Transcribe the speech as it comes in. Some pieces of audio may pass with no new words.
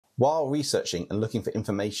While researching and looking for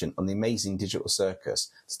information on the amazing digital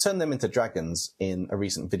circus to turn them into dragons in a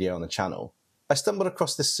recent video on the channel, I stumbled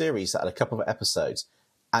across this series that had a couple of episodes,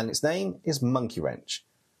 and its name is Monkey Wrench,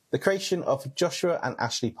 the creation of Joshua and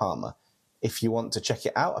Ashley Palmer. If you want to check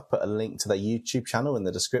it out, I've put a link to their YouTube channel in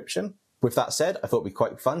the description. With that said, I thought it'd be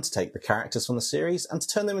quite fun to take the characters from the series and to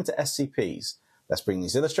turn them into SCPs. Let's bring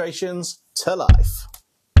these illustrations to life.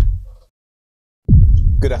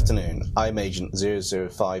 Good afternoon, I'm Agent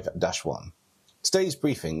 005-1. Today's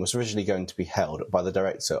briefing was originally going to be held by the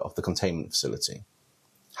director of the containment facility.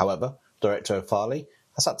 However, Director O'Farley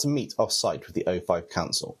has had to meet off-site with the O5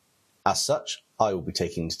 Council. As such, I will be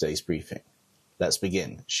taking today's briefing. Let's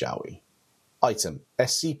begin, shall we? Item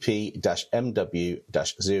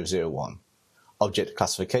SCP-MW-001. Object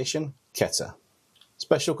classification, Keter.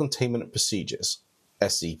 Special containment procedures.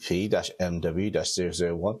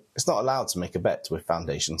 SCP-MW-001 is not allowed to make a bet with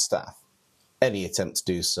Foundation staff. Any attempt to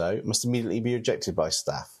do so must immediately be rejected by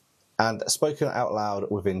staff, and spoken out loud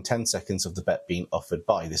within 10 seconds of the bet being offered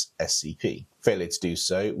by this SCP. Failure to do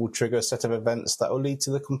so will trigger a set of events that will lead to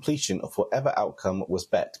the completion of whatever outcome was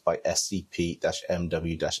bet by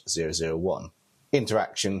SCP-MW-001.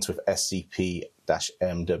 Interactions with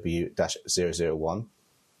SCP-MW-001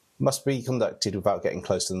 must be conducted without getting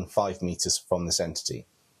closer than 5 meters from this entity.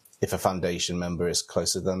 If a Foundation member is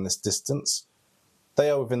closer than this distance,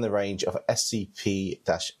 they are within the range of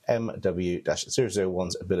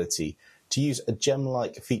SCP-MW-001's ability to use a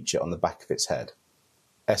gem-like feature on the back of its head.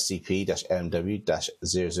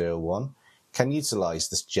 SCP-MW-001 can utilize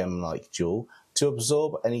this gem-like jewel to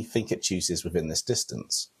absorb anything it chooses within this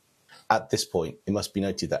distance. At this point, it must be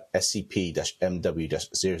noted that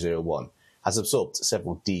SCP-MW-001 has absorbed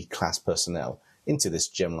several D-class personnel into this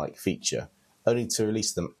gem-like feature, only to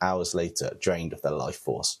release them hours later drained of their life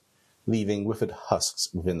force, leaving withered husks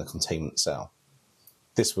within the containment cell.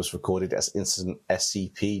 This was recorded as incident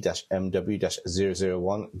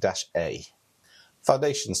SCP-MW-001-A.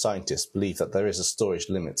 Foundation scientists believe that there is a storage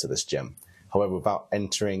limit to this gem. However, without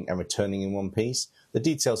entering and returning in one piece, the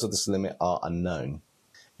details of this limit are unknown.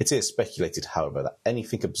 It is speculated, however, that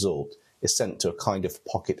anything absorbed is sent to a kind of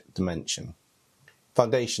pocket dimension.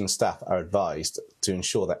 Foundation staff are advised to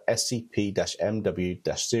ensure that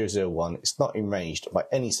SCP-MW-001 is not enraged by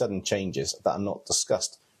any sudden changes that are not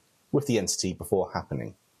discussed with the entity before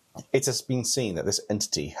happening. It has been seen that this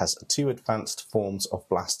entity has 2 advanced forms of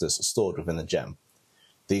blasters stored within the gem.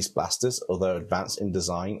 These blasters, although advanced in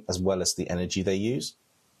design as well as the energy they use,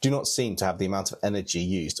 do not seem to have the amount of energy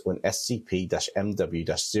used when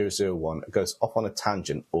SCP-MW-001 goes off on a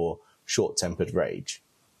tangent or short-tempered rage.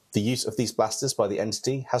 The use of these blasters by the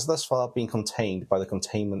entity has thus far been contained by the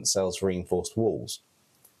containment cell's reinforced walls.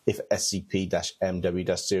 If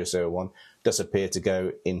SCP-MW-001 does appear to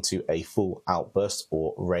go into a full outburst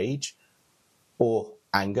or rage or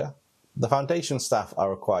anger, the Foundation staff are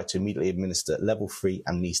required to immediately administer level 3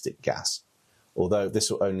 amnestic gas. Although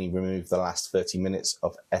this will only remove the last 30 minutes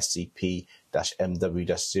of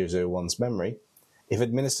SCP-MW-001's memory, if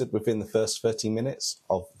administered within the first 30 minutes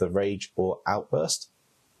of the rage or outburst,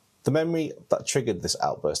 the memory that triggered this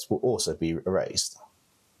outburst will also be erased.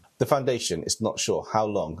 The Foundation is not sure how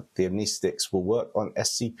long the amnestics will work on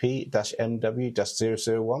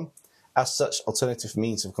SCP-MW-001. As such, alternative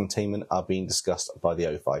means of containment are being discussed by the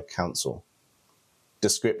O5 Council.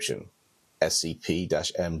 Description: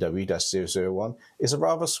 SCP-MW-001 is a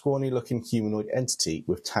rather scrawny-looking humanoid entity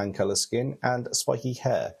with tan-colour skin and spiky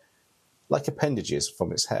hair, like appendages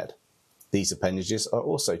from its head. These appendages are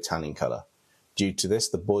also tan in colour. Due to this,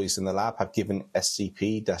 the boys in the lab have given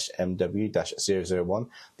SCP-MW-001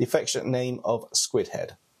 the affectionate name of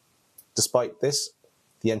Squidhead. Despite this,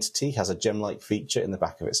 the entity has a gem-like feature in the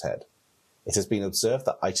back of its head. It has been observed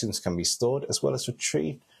that items can be stored as well as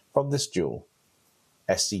retrieved from this jewel.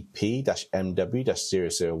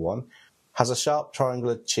 SCP-MW-001 has a sharp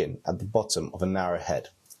triangular chin at the bottom of a narrow head.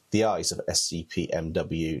 The eyes of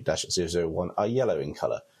SCP-MW-001 are yellow in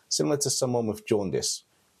colour, similar to someone with jaundice,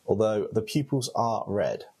 although the pupils are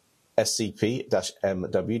red.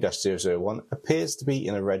 SCP-MW-001 appears to be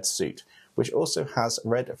in a red suit, which also has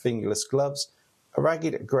red fingerless gloves, a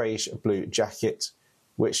ragged greyish-blue jacket,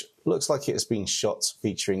 which looks like it has been shot,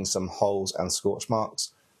 featuring some holes and scorch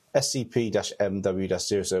marks.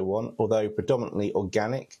 SCP-MW-001, although predominantly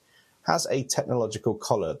organic, has a technological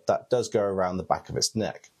collar that does go around the back of its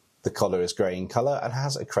neck. The collar is grey in colour and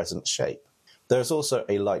has a crescent shape. There is also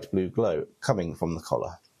a light blue glow coming from the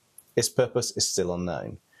collar. Its purpose is still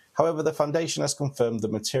unknown. However, the Foundation has confirmed the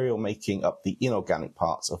material making up the inorganic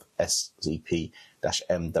parts of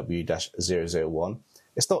SCP-MW-001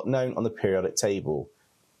 is not known on the periodic table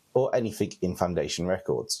or anything in Foundation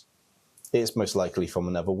records. It is most likely from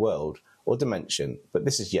another world or dimension, but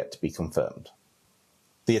this is yet to be confirmed.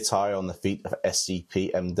 The attire on the feet of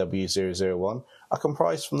SCP-MW001 are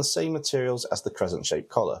comprised from the same materials as the crescent-shaped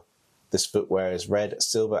collar. This footwear is red,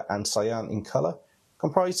 silver and cyan in colour,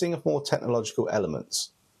 comprising of more technological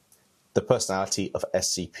elements. The personality of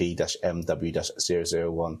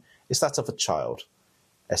SCP-MW001 is that of a child.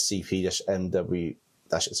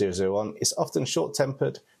 SCP-MW001 is often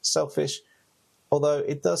short-tempered, selfish, although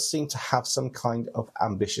it does seem to have some kind of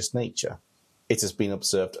ambitious nature. It has been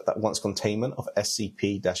observed that once containment of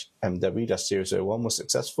SCP-MW001 was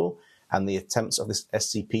successful, and the attempts of this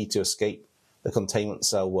SCP to escape the containment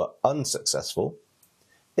cell were unsuccessful,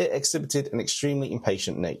 it exhibited an extremely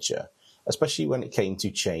impatient nature, especially when it came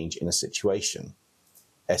to change in a situation.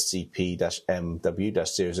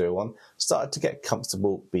 SCP-MW001 started to get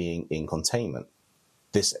comfortable being in containment.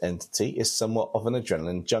 This entity is somewhat of an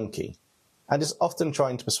adrenaline junkie, and is often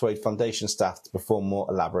trying to persuade Foundation staff to perform more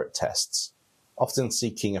elaborate tests, often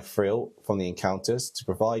seeking a thrill from the encounters to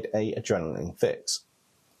provide an adrenaline fix.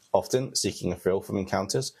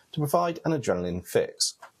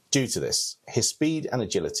 Due to this, his speed and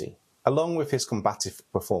agility, along with his combative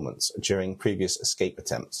performance during previous escape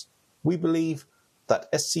attempts, we believe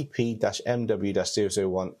that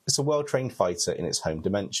SCP-MW001 is a well-trained fighter in its home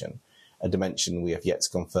dimension, a dimension we have yet to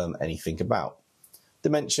confirm anything about.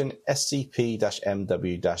 Dimension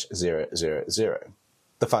SCP-MW-000.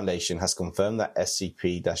 The Foundation has confirmed that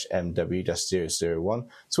SCP-MW-001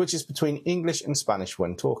 switches between English and Spanish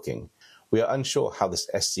when talking. We are unsure how this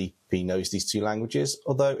SCP knows these two languages,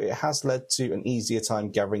 although it has led to an easier time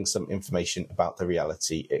gathering some information about the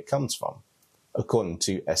reality it comes from. According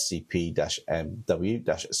to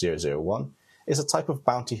SCP-MW-001, is a type of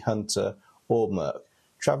bounty hunter or merc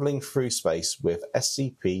travelling through space with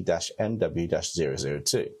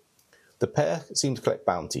SCP-MW-002. The pair seem to collect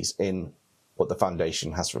bounties in what the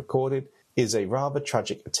Foundation has recorded is a rather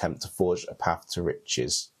tragic attempt to forge a path to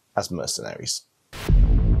riches as mercenaries.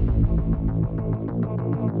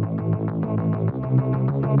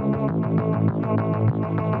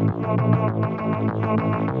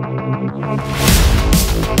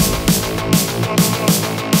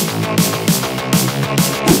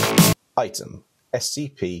 Item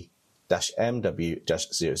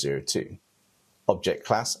SCP-MW-002. Object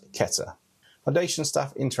Class Keter. Foundation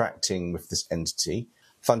staff interacting with this entity.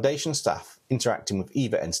 Foundation staff interacting with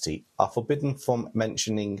either entity are forbidden from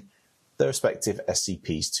mentioning the respective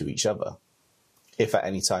SCPs to each other. If at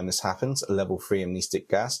any time this happens, a level 3 amnestic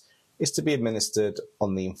gas is to be administered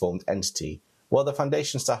on the informed entity, while the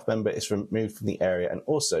Foundation staff member is removed from the area and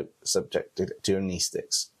also subjected to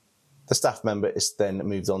amnestics. The staff member is then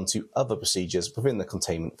moved on to other procedures within the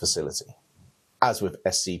containment facility. As with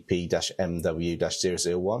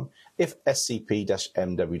SCP-MW-001, if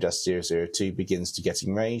SCP-MW-002 begins to get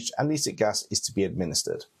enraged, amnestic gas is to be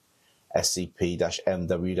administered.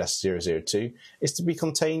 SCP-MW-002 is to be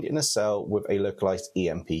contained in a cell with a localized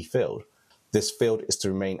EMP field. This field is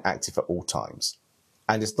to remain active at all times,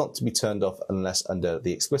 and is not to be turned off unless under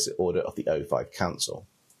the explicit order of the O5 Council.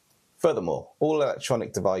 Furthermore, all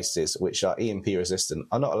electronic devices which are EMP resistant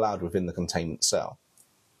are not allowed within the containment cell.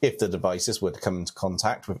 If the devices were to come into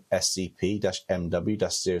contact with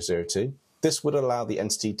SCP-MW-002, this would allow the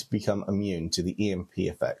entity to become immune to the EMP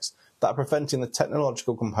effects that are preventing the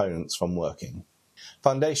technological components from working.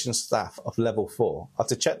 Foundation staff of Level 4 are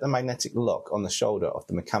to check the magnetic lock on the shoulder of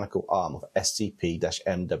the mechanical arm of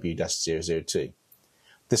SCP-MW-002.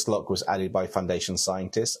 This lock was added by Foundation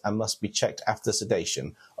scientists and must be checked after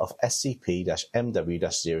sedation of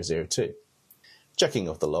SCP-MW-002. Checking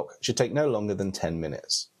of the lock should take no longer than 10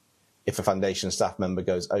 minutes. If a Foundation staff member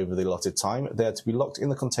goes over the allotted time, they are to be locked in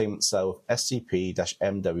the containment cell of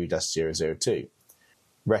SCP-MW-002.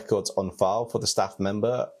 Records on file for the staff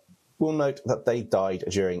member will note that they died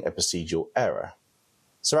during a procedural error.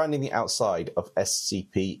 Surrounding the outside of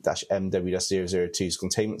SCP-MW-002's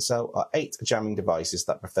containment cell are 8 jamming devices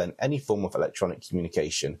that prevent any form of electronic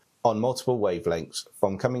communication on multiple wavelengths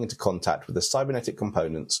from coming into contact with the cybernetic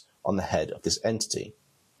components on the head of this entity.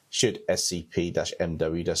 Should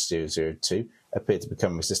SCP-MW-002 appear to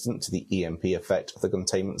become resistant to the EMP effect of the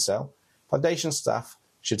containment cell, Foundation staff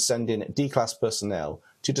should send in D-class personnel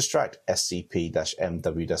to distract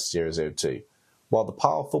SCP-MW-002 while the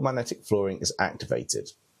powerful magnetic flooring is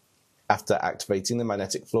activated. After activating the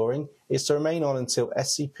magnetic flooring, it is to remain on until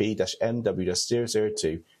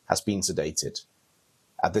SCP-MW-002 has been sedated.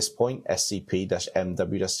 At this point,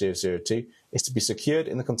 SCP-MW-002 is to be secured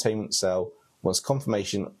in the containment cell once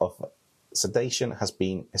confirmation of sedation has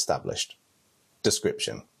been established.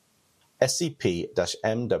 Description: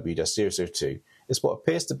 SCP-MW-002 is what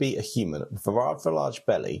appears to be a human with a rather large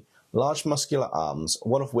belly, large muscular arms,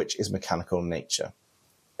 one of which is mechanical in nature.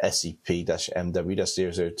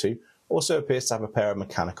 SCP-MW-002 also appears to have a pair of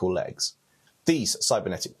mechanical legs. These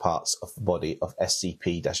cybernetic parts of the body of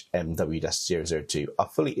SCP-MW-002 are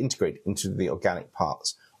fully integrated into the organic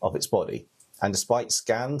parts of its body, and despite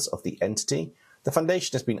scans of the entity, the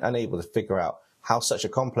Foundation has been unable to figure out how such a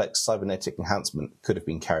complex cybernetic enhancement could have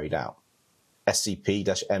been carried out.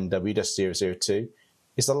 SCP-MW-002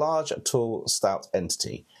 is a large, tall, stout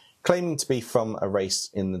entity, claiming to be from a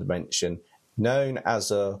race in the dimension known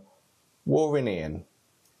as a Warrenian.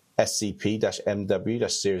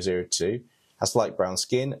 SCP-MW-002 has light brown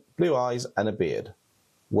skin, blue eyes, and a beard,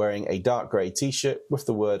 wearing a dark grey t-shirt with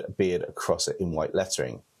the word beard across it in white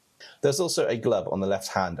lettering. There's also a glove on the left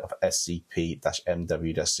hand of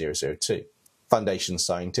SCP-MW-002. Foundation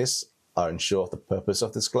scientists are unsure of the purpose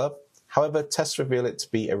of this glove. However, tests reveal it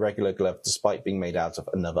to be a regular glove despite being made out of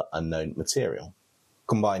another unknown material.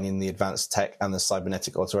 Combining the advanced tech and the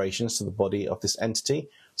cybernetic alterations to the body of this entity,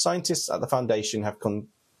 scientists at the Foundation have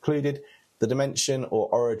concluded the dimension or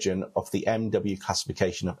origin of the MW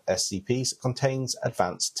classification of SCPs contains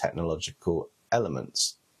advanced technological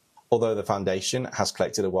elements. Although the Foundation has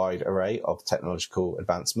collected a wide array of technological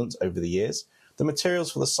advancements over the years, the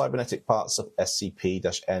materials for the cybernetic parts of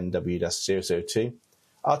SCP-MW-002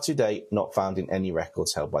 are to date not found in any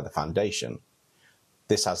records held by the Foundation.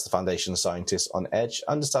 This has the Foundation scientists on edge,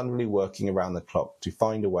 understandably working around the clock to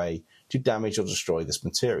find a way to damage or destroy this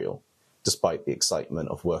material, despite the excitement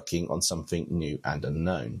of working on something new and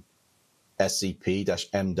unknown.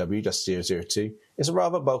 SCP-MW-002 is a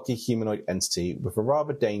rather bulky humanoid entity with a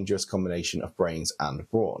rather dangerous combination of brains and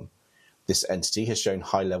brawn. This entity has shown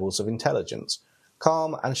high levels of intelligence,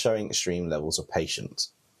 calm and showing extreme levels of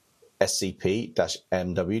patience.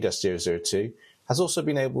 SCP-MW-002 has also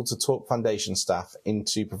been able to talk Foundation staff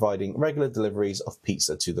into providing regular deliveries of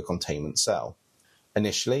pizza to the containment cell.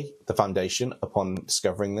 Initially, the Foundation, upon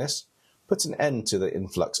discovering this, put an end to the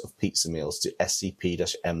influx of pizza meals to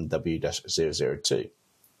SCP-MW-002.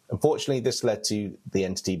 Unfortunately, this led to the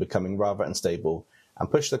entity becoming rather unstable and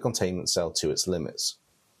pushed the containment cell to its limits.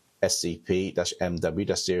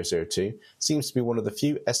 SCP-MW-002 seems to be one of the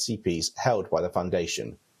few SCPs held by the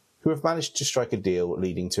Foundation who have managed to strike a deal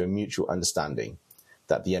leading to a mutual understanding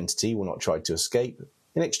that the entity will not try to escape.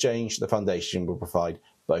 In exchange, the Foundation will provide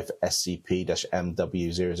both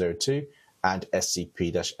SCP-MW-002 and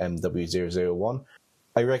SCP-MW-001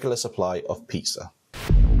 a regular supply of pizza.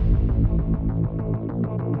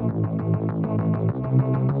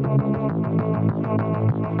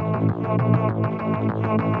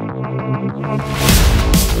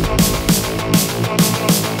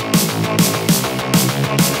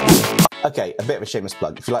 Okay, a bit of a shameless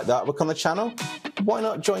plug. If you like the artwork on the channel, why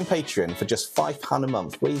not join Patreon for just £5 a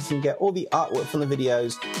month, where you can get all the artwork from the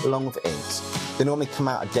videos along with inks. They normally come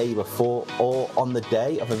out a day before or on the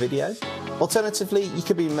day of a video. Alternatively, you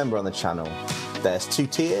could be a member on the channel. There's 2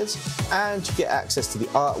 tiers, and you get access to the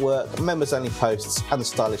artwork, members-only posts, and the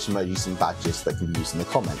stylish emojis and badges that can be used in the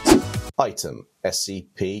comments. Item: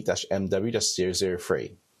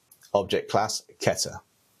 SCP-MW-003. Object Class: Keter.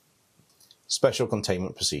 Special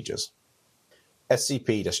Containment Procedures.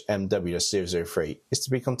 SCP-MW-003 is to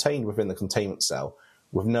be contained within the containment cell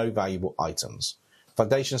with no valuable items.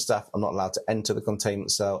 Foundation staff are not allowed to enter the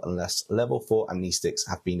containment cell unless Level 4 amnestics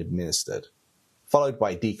have been administered, followed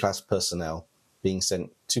by D-Class personnel being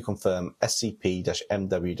sent to confirm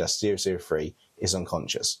SCP-MW-003 is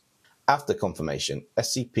unconscious. After confirmation,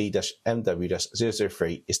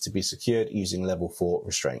 SCP-MW-003 is to be secured using Level 4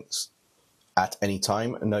 restraints. At any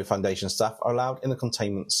time, no Foundation staff are allowed in the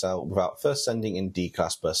containment cell without first sending in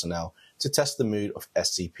D-Class personnel to test the mood of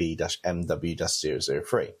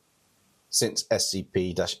SCP-MW-003. Since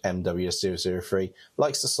SCP-MW-003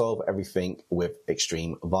 likes to solve everything with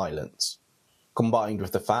extreme violence, combined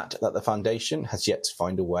with the fact that the Foundation has yet to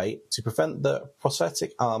find a way to prevent the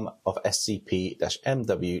prosthetic arm of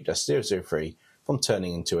SCP-MW-003 from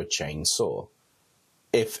turning into a chainsaw.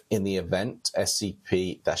 If, in the event,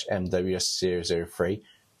 SCP-MW-003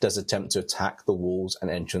 does attempt to attack the walls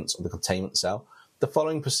and entrance of the containment cell, the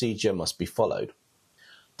following procedure must be followed.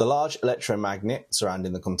 The large electromagnet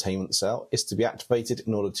surrounding the containment cell is to be activated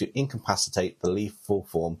in order to incapacitate the lethal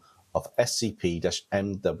form of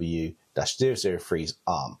SCP-MW-003's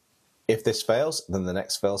arm. If this fails, then the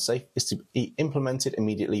next failsafe is to be implemented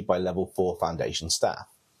immediately by Level 4 Foundation staff.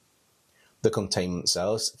 The containment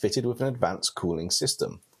cell is fitted with an advanced cooling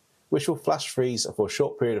system, which will flash freeze for a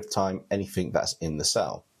short period of time anything that's in the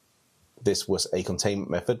cell. This was a containment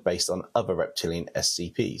method based on other reptilian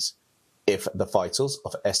SCPs. If the vitals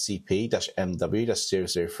of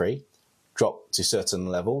SCP-MW-003 drop to certain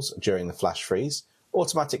levels during the flash freeze,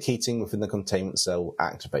 automatic heating within the containment cell will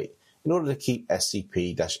activate in order to keep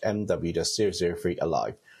SCP-MW-003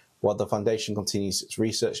 alive while the Foundation continues its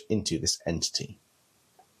research into this entity.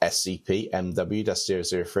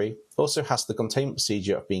 SCP-MW-003 also has the containment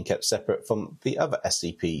procedure of being kept separate from the other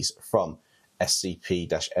SCPs from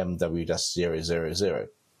SCP-MW-000.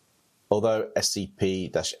 Although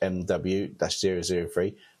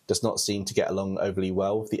SCP-MW-003 does not seem to get along overly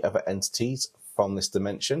well with the other entities from this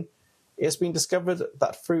dimension, it has been discovered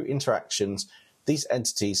that through interactions, these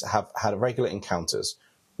entities have had regular encounters,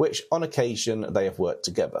 which on occasion they have worked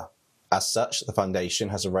together. As such, the Foundation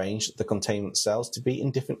has arranged the containment cells to be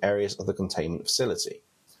in different areas of the containment facility,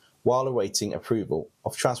 while awaiting approval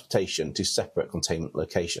of transportation to separate containment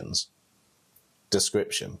locations.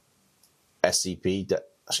 Description: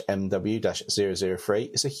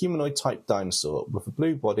 SCP-MW-003 is a humanoid-type dinosaur with a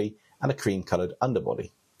blue body and a cream-coloured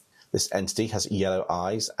underbody. This entity has yellow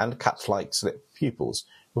eyes and cat-like slit pupils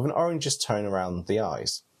with an orangish tone around the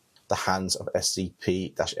eyes. The hands of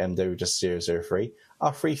SCP-MW-003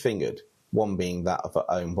 are three-fingered, one being that of her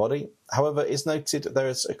own body. However, it is noted there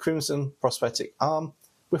is a crimson prosthetic arm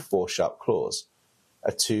with 4 sharp claws.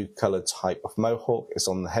 A 2-coloured type of mohawk is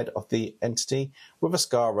on the head of the entity, with a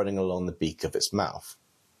scar running along the beak of its mouth.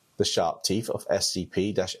 The sharp teeth of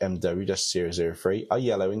SCP-MW-003 are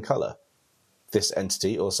yellow in colour. This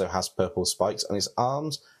entity also has purple spikes on its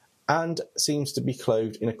arms and seems to be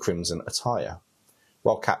clothed in a crimson attire.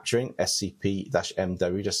 While capturing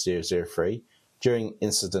SCP-MW-003 during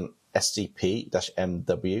incident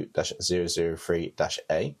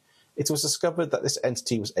SCP-MW-003-A, it was discovered that this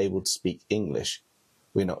entity was able to speak English.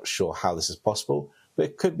 We're not sure how this is possible, but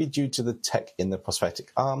it could be due to the tech in the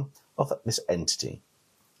prosthetic arm of this entity.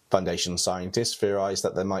 Foundation scientists theorize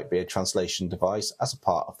that there might be a translation device as a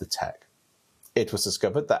part of the tech. It was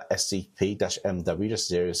discovered that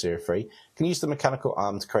SCP-MW-003 can use the mechanical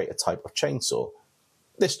arm to create a type of chainsaw.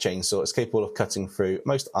 This chainsaw is capable of cutting through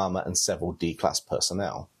most armor and several D-class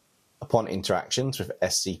personnel. Upon interactions with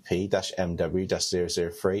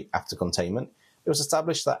SCP-MW-003 after containment, it was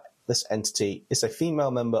established that this entity is a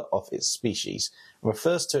female member of its species and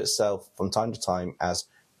refers to itself from time to time as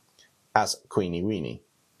Queenie Weenie,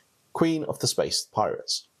 Queen of the Space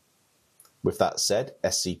Pirates. With that said,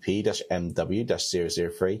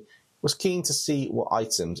 SCP-MW-003 was keen to see what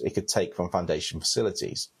items it could take from Foundation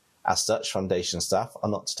facilities. As such, Foundation staff are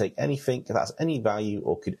not to take anything that has any value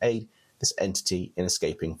or could aid this entity in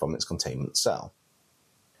escaping from its containment cell.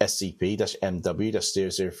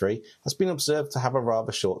 SCP-MW-003 has been observed to have a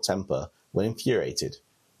rather short temper when infuriated,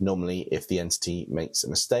 normally if the entity makes a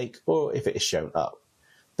mistake or if it is shown up.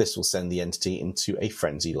 This will send the entity into a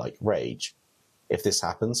frenzy-like rage. If this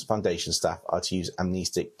happens, Foundation staff are to use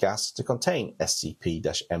amnestic gas to contain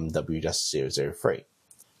SCP-MW-003.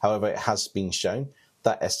 However, it has been shown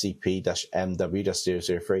that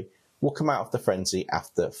SCP-MW-003 will come out of the frenzy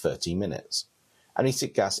after 30 minutes.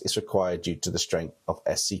 Amnestic gas is required due to the strength of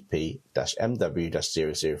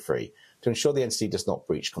SCP-MW-003 to ensure the entity does not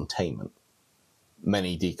breach containment.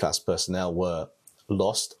 Many D-Class personnel were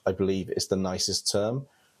lost, I believe is the nicest term.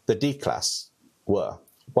 The D-Class were,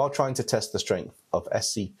 while trying to test the strength of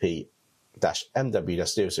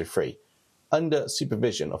SCP-MW-003 under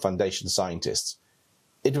supervision of Foundation scientists.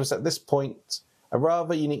 It was at this point a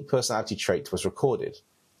rather unique personality trait was recorded.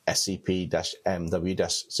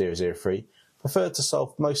 SCP-MW-003 preferred to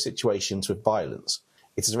solve most situations with violence.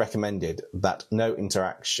 It is recommended that no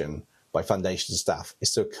interaction by Foundation staff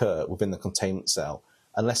is to occur within the containment cell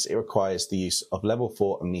unless it requires the use of level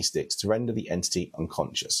 4 amnestics to render the entity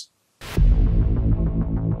unconscious.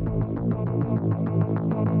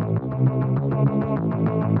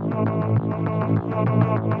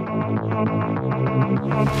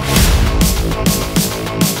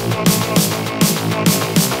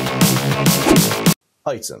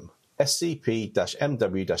 Item: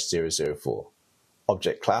 SCP-MW-004.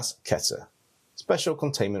 Object Class: Keter. Special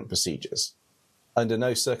Containment Procedures. Under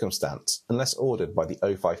no circumstance, unless ordered by the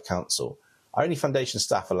O5 Council, are any Foundation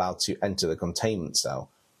staff allowed to enter the containment cell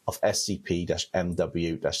of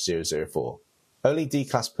SCP-MW-004. Only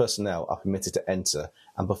D-Class personnel are permitted to enter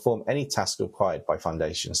and perform any task required by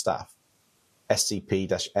Foundation staff.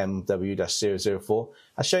 SCP-MW-004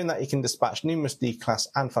 has shown that it can dispatch numerous D-Class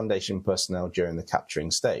and Foundation personnel during the capturing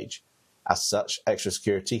stage. As such, extra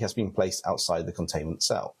security has been placed outside the containment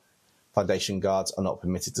cell. Foundation guards are not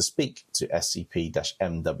permitted to speak to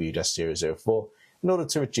SCP-MW-004 in order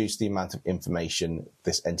to reduce the amount of information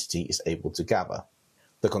this entity is able to gather.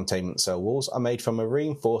 The containment cell walls are made from a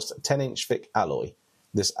reinforced 10-inch thick alloy.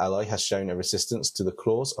 This alloy has shown a resistance to the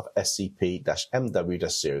claws of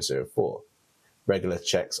SCP-MW-004. Regular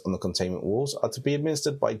checks on the containment walls are to be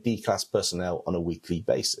administered by D-class personnel on a weekly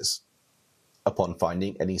basis. Upon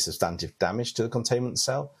finding any substantive damage to the containment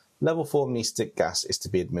cell, Level 4 amnestic gas is to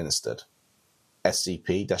be administered.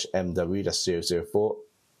 SCP-MW-004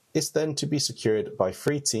 is then to be secured by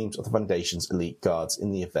 3 teams of the Foundation's elite guards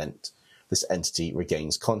in the event this entity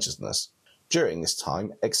regains consciousness. During this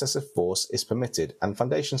time, excessive force is permitted and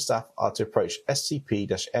Foundation staff are to approach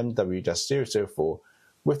SCP-MW-004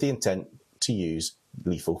 with the intent to use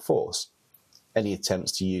lethal force. Any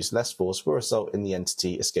attempts to use less force will result in the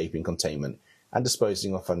entity escaping containment and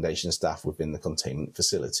disposing of Foundation staff within the containment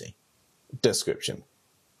facility. Description: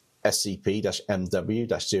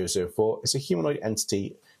 SCP-MW-004 is a humanoid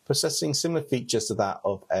entity possessing similar features to that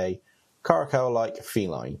of a caracal-like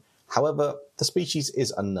feline. However, the species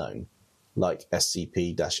is unknown. Like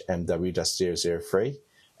SCP-MW-003,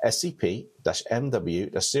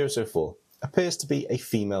 SCP-MW-004 appears to be a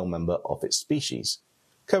female member of its species,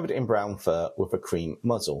 covered in brown fur with a cream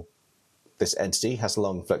muzzle. This entity has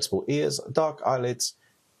long flexible ears, dark eyelids,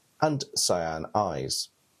 and cyan eyes.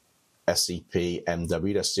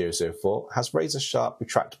 SCP-MW-004 has razor-sharp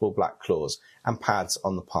retractable black claws and pads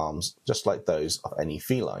on the palms just like those of any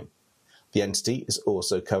feline. The entity is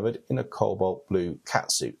also covered in a cobalt blue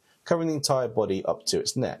catsuit, covering the entire body up to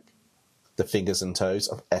its neck. The fingers and toes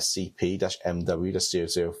of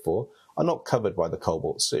SCP-MW-004 are not covered by the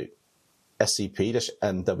cobalt suit.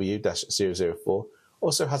 SCP-MW-004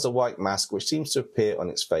 also has a white mask which seems to appear on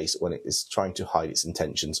its face when it is trying to hide its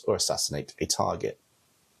intentions or assassinate a target.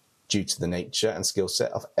 Due to the nature and skill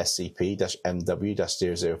set of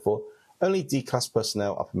SCP-MW-004, only D-class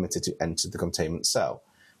personnel are permitted to enter the containment cell.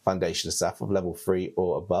 Foundation staff of level 3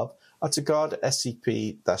 or above are to guard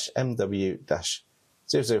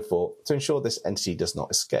SCP-MW-004 to ensure this entity does not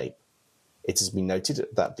escape. It has been noted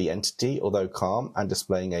that the entity, although calm and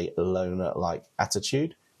displaying a loner-like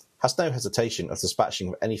attitude, has no hesitation of dispatching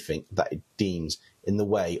of anything that it deems in the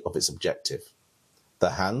way of its objective. The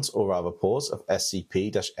hands, or rather paws, of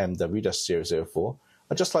SCP-MW-004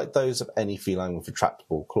 are just like those of any feline with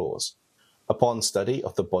retractable claws. Upon study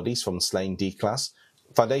of the bodies from slain D-class,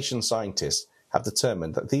 Foundation scientists have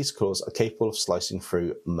determined that these claws are capable of slicing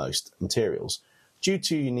through most materials, due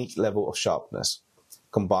to a unique level of sharpness,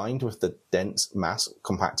 combined with the dense mass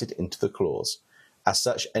compacted into the claws. As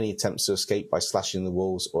such, any attempts to escape by slashing the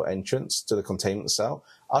walls or entrance to the containment cell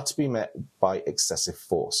are to be met by excessive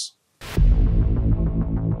force.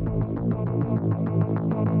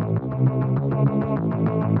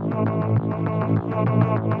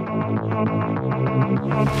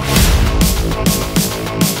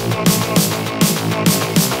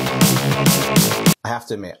 I have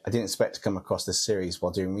to admit, I didn't expect to come across this series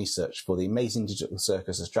while doing research for the Amazing Digital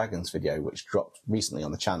Circus as Dragons video which dropped recently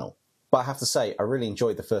on the channel. But I have to say, I really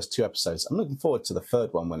enjoyed the first 2 episodes. I'm looking forward to the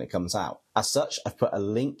 3rd one when it comes out. As such, I've put a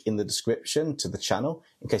link in the description to the channel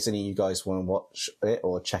in case any of you guys want to watch it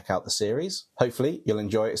or check out the series. Hopefully, you'll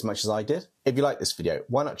enjoy it as much as I did. If you like this video,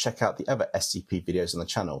 why not check out the other SCP videos on the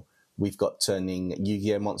channel? We've got turning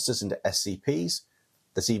Yu-Gi-Oh monsters into SCPs.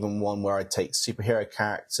 There's even one where I take superhero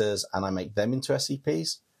characters and I make them into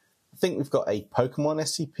SCPs. I think we've got a Pokemon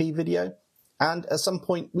SCP video. And at some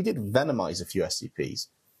point, we did Venomize a few SCPs.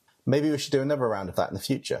 Maybe we should do another round of that in the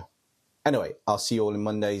future. Anyway, I'll see you all in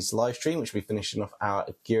Monday's live stream, which will be finishing off our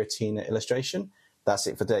Giratina illustration. That's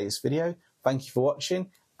it for today's video. Thank you for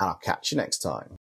watching, and I'll catch you next time.